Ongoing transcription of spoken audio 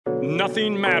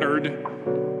nothing mattered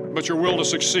but your will to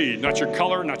succeed, not your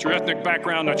color, not your ethnic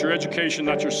background, not your education,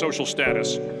 not your social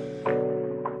status.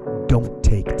 Don't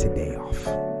take today off.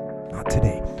 Not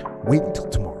today. Wait until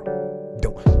tomorrow.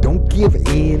 Don't give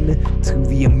in to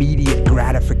the immediate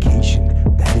gratification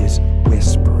that is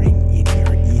whispering in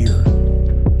your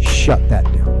ear. Shut that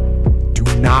down. Do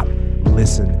not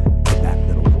listen to that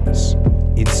little voice.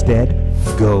 Instead,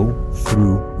 go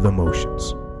through the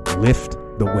motions. Lift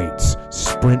the weights.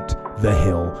 Sprint the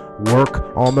hill.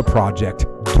 Work on the project.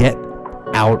 Get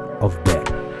out of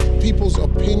bed. People's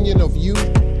opinion of you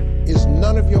is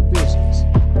none of your business.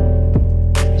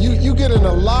 You get in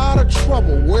a lot of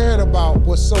trouble worrying about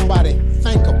what somebody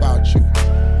think about you,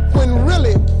 when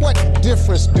really, what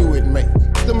difference do it make?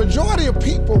 The majority of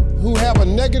people who have a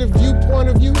negative viewpoint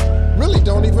of you really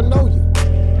don't even know you.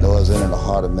 Noah's in the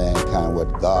heart of mankind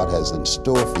what God has in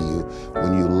store for you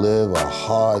when you live a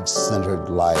heart-centered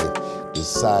life,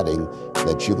 deciding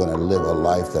that you're going to live a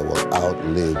life that will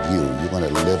outlive you. You're going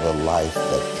to live a life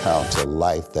that counts, a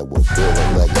life that will build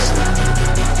a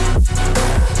legacy.